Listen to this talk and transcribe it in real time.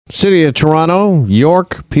City of Toronto,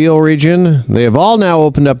 York, Peel region, they have all now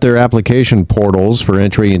opened up their application portals for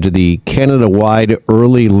entry into the Canada-wide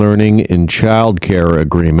Early Learning and Childcare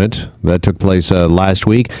Agreement. That took place last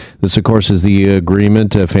week. This, of course, is the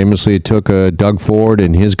agreement. Famously, it took Doug Ford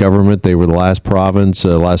and his government. They were the last province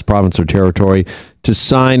or territory to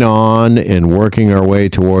sign on and working our way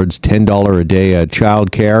towards $10 a day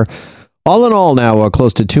childcare. All in all now,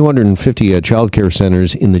 close to 250 childcare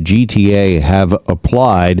centers in the GTA have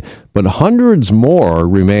applied, but hundreds more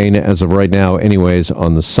remain, as of right now anyways,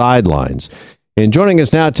 on the sidelines. And joining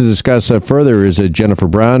us now to discuss further is Jennifer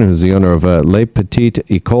Brown, who's the owner of Les Petites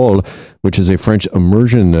Écoles, which is a French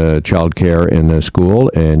immersion childcare in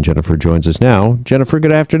school. And Jennifer joins us now. Jennifer,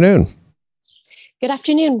 good afternoon. Good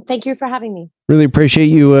afternoon. Thank you for having me. Really appreciate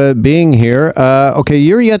you being here. Okay,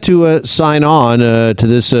 you're yet to sign on to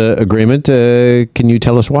this agreement. Can you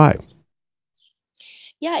tell us why?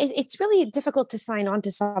 Yeah, it's really difficult to sign on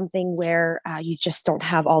to something where you just don't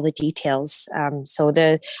have all the details.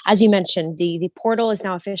 As you mentioned, the portal is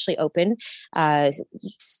now officially open.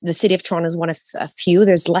 The City of Toronto is one of a few.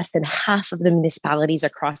 There's less than half of the municipalities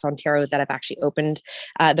across Ontario that have actually opened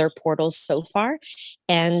their portals so far.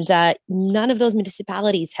 And none of those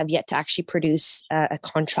municipalities have yet to actually produce a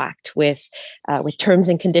contract with terms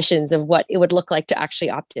and conditions of what it would look like to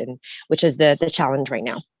actually opt in, which is the challenge right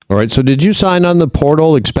now. All right. So did you sign on the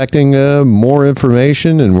portal expecting more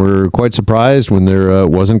information and were quite surprised when there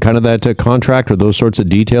wasn't kind of that contract or those sorts of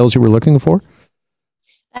details you were looking for?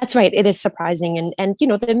 That's right. It is surprising, and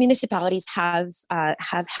the municipalities have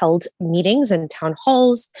held meetings and town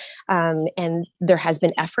halls, and there has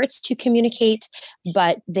been efforts to communicate,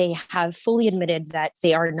 but they have fully admitted that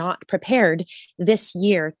they are not prepared this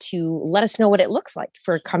year to let us know what it looks like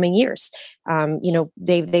for coming years.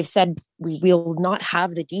 They've said we will not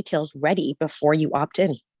have the details ready before you opt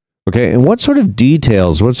in. Okay, and what sort of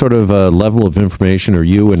details, what sort of level of information are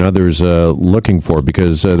you and others looking for?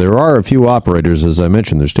 Because there are a few operators, as I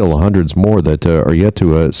mentioned, there's still hundreds more that are yet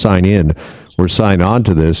to sign in or sign on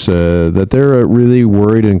to this, that they're really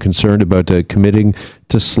worried and concerned about committing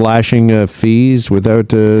to slashing fees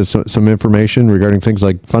without some information regarding things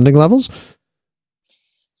like funding levels?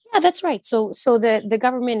 Yeah, that's right. So the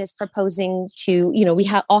government is proposing to,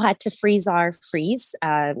 we all had to freeze our fees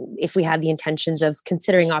if we had the intentions of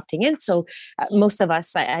considering opting in. So most of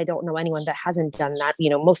us, I don't know anyone that hasn't done that.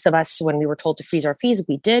 Most of us, when we were told to freeze our fees,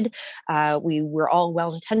 we did. We were all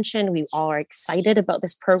well-intentioned. We all are excited about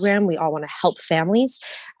this program. We all want to help families.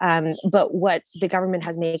 But what the government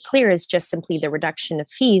has made clear is just simply the reduction of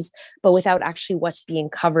fees, but without actually what's being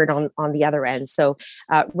covered on the other end. So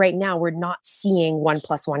right now, we're not seeing 1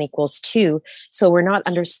 + 1 = 2. So we're not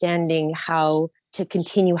understanding how to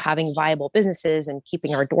continue having viable businesses and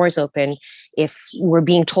keeping our doors open if we're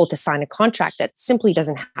being told to sign a contract that simply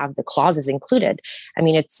doesn't have the clauses included. I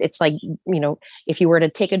mean, it's like, if you were to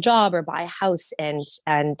take a job or buy a house and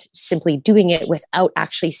simply doing it without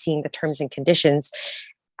actually seeing the terms and conditions,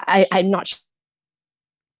 I'm not sure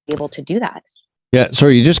able to do that. Yeah,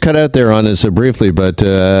 sorry, you just cut out there on us briefly, but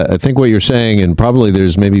I think what you're saying, and probably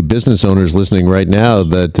there's maybe business owners listening right now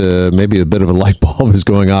that maybe a bit of a light bulb is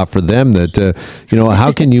going off for them that,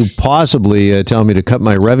 how can you possibly tell me to cut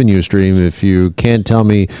my revenue stream if you can't tell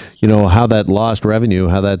me, how that lost revenue,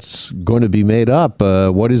 how that's going to be made up?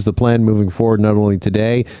 What is the plan moving forward, not only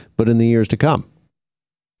today, but in the years to come?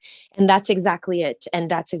 And that's exactly it. And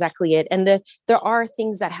there are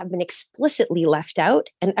things that have been explicitly left out,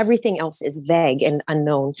 and everything else is vague and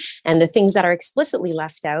unknown. And the things that are explicitly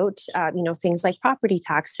left out, things like property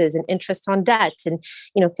taxes and interest on debt, and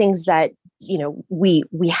things that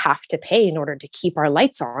we have to pay in order to keep our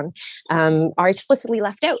lights on, are explicitly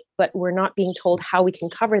left out. But we're not being told how we can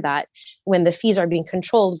cover that when the fees are being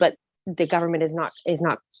controlled, but the government is not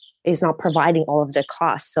providing all of the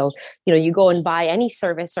costs. So, you go and buy any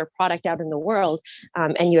service or product out in the world,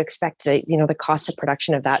 and you expect the cost of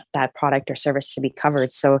production of that product or service to be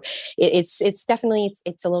covered. So it's definitely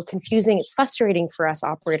a little confusing. It's frustrating for us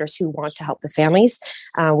operators who want to help the families.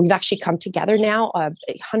 We've actually come together now,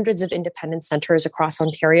 hundreds of independent centers across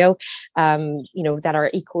Ontario, that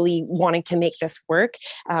are equally wanting to make this work.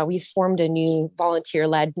 We've formed a new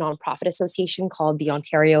volunteer-led nonprofit association called the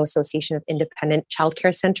Ontario Association of Independent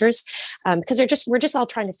Childcare Centers. Because we're just all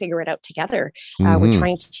trying to figure it out together. We're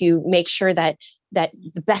trying to make sure that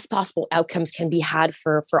the best possible outcomes can be had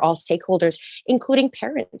for all stakeholders, including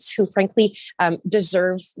parents who frankly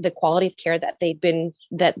deserve the quality of care that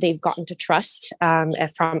they've gotten to trust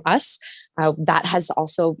from us. That has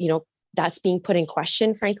also, that's being put in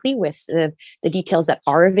question, frankly, with the details that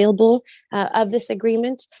are available of this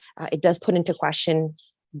agreement. It does put into question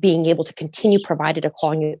being able to continue provided a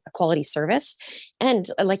quality service. And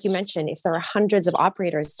like you mentioned, if there are hundreds of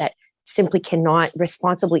operators that simply cannot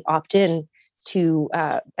responsibly opt in to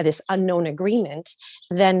this unknown agreement,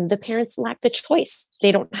 then the parents lack the choice.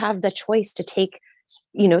 They don't have the choice to take,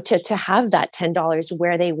 to have that $10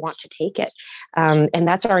 where they want to take it. And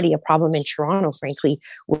that's already a problem in Toronto, frankly,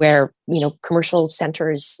 where, commercial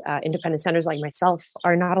centers, independent centers like myself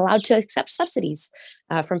are not allowed to accept subsidies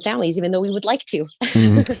from families, even though we would like to.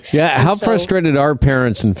 Mm-hmm. Yeah. How frustrated are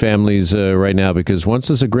parents and families right now? Because once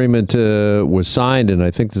this agreement was signed, and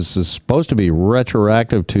I think this is supposed to be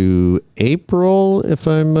retroactive to April, if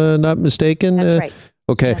I'm not mistaken. That's right.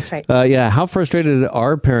 Okay. That's right. How frustrated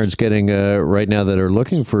are parents getting right now that are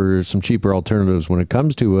looking for some cheaper alternatives when it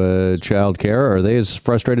comes to childcare? Are they as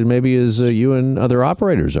frustrated maybe as you and other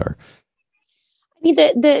operators are? I mean,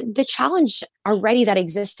 the challenge already that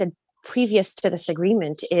existed previous to this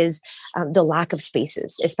agreement is the lack of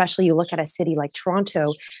spaces. Especially, you look at a city like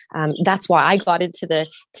Toronto. That's why I got into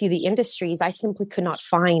the industries. I simply could not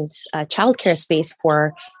find a childcare space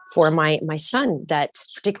for my son. That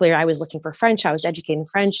particularly, I was looking for French. I was educating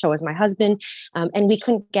French. So was my husband, and we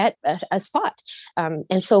couldn't get a spot.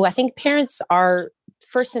 And so I think parents are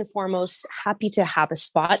first and foremost happy to have a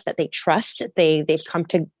spot that they trust. They've come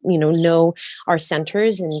to know our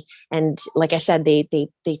centers, and like I said, they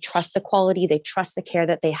trust the quality, they trust the care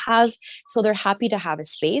that they have, so they're happy to have a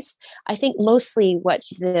space. I think mostly what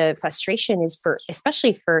the frustration is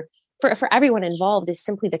especially for everyone involved, is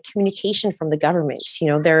simply the communication from the government.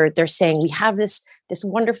 They're saying we have this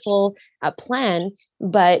wonderful plan,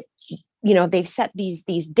 but they've set these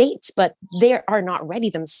dates, but they are not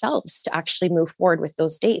ready themselves to actually move forward with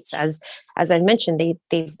those dates. As I mentioned,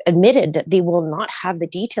 they've admitted that they will not have the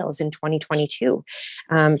details in 2022.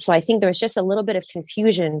 So I think there's just a little bit of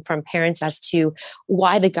confusion from parents as to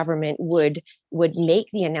why the government would make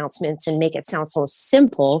the announcements and make it sound so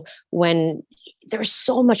simple when there's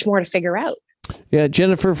so much more to figure out. Yeah,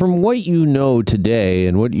 Jennifer, from what you know today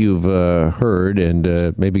and what you've heard,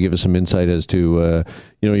 and maybe give us some insight as to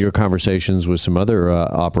your conversations with some other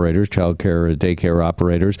operators, childcare, daycare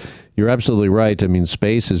operators. You're absolutely right. I mean,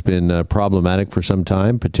 space has been problematic for some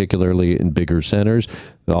time, particularly in bigger centers.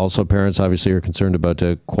 Also, parents obviously are concerned about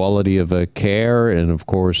the quality of care and, of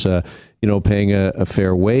course, paying a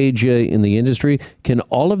fair wage in the industry. Can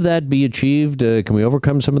all of that be achieved? Can we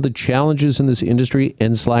overcome some of the challenges in this industry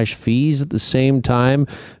and slash fees at the same time?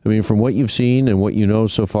 I mean, from what you've seen and what you know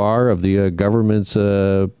so far of the government's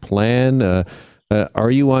plan,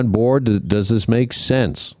 are you on board? Does this make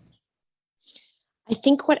sense? I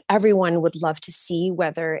think what everyone would love to see,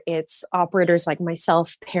 whether it's operators like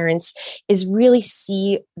myself, parents, is really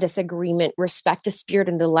see this agreement respect the spirit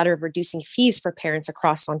and the letter of reducing fees for parents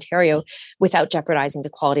across Ontario without jeopardizing the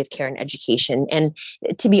quality of care and education. And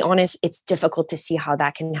to be honest, it's difficult to see how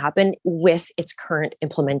that can happen with its current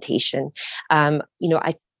implementation. I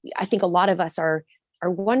think a lot of us are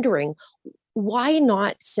wondering, why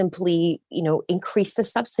not simply, increase the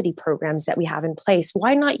subsidy programs that we have in place?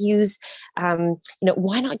 Why not use,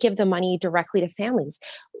 why not give the money directly to families?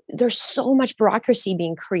 There's so much bureaucracy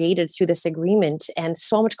being created through this agreement, and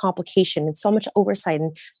so much complication and so much oversight,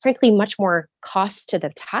 and frankly, much more cost to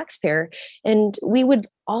the taxpayer. And we would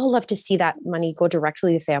all love to see that money go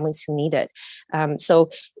directly to families who need it. So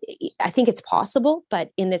I think it's possible, but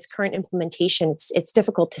in its current implementation, it's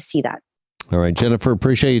difficult to see that. All right, Jennifer,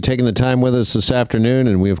 appreciate you taking the time with us this afternoon,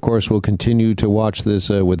 and we, of course, will continue to watch this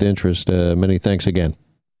with interest. Many thanks again.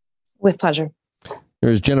 With pleasure.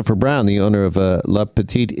 There's Jennifer Brown, the owner of La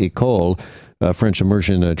Petite École, French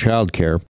immersion childcare.